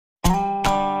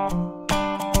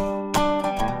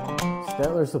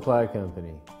Stettler Supply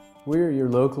Company. We are your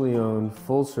locally owned,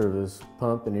 full-service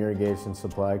pump and irrigation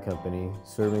supply company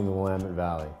serving the Willamette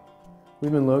Valley.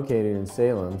 We've been located in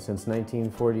Salem since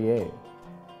 1948.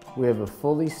 We have a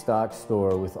fully stocked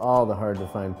store with all the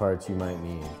hard-to-find parts you might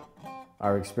need.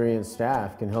 Our experienced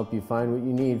staff can help you find what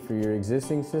you need for your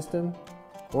existing system,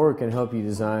 or can help you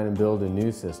design and build a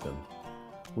new system.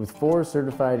 With 4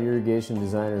 certified irrigation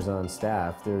designers on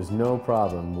staff, there is no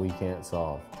problem we can't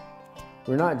solve.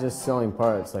 We're not just selling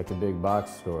parts like a big box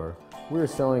store, we're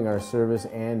selling our service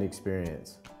and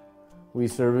experience. We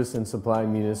service and supply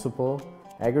municipal,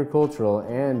 agricultural,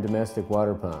 and domestic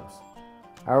water pumps.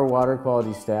 Our water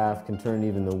quality staff can turn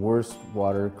even the worst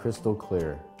water crystal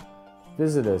clear.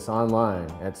 Visit us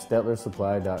online at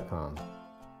StettlerSupply.com.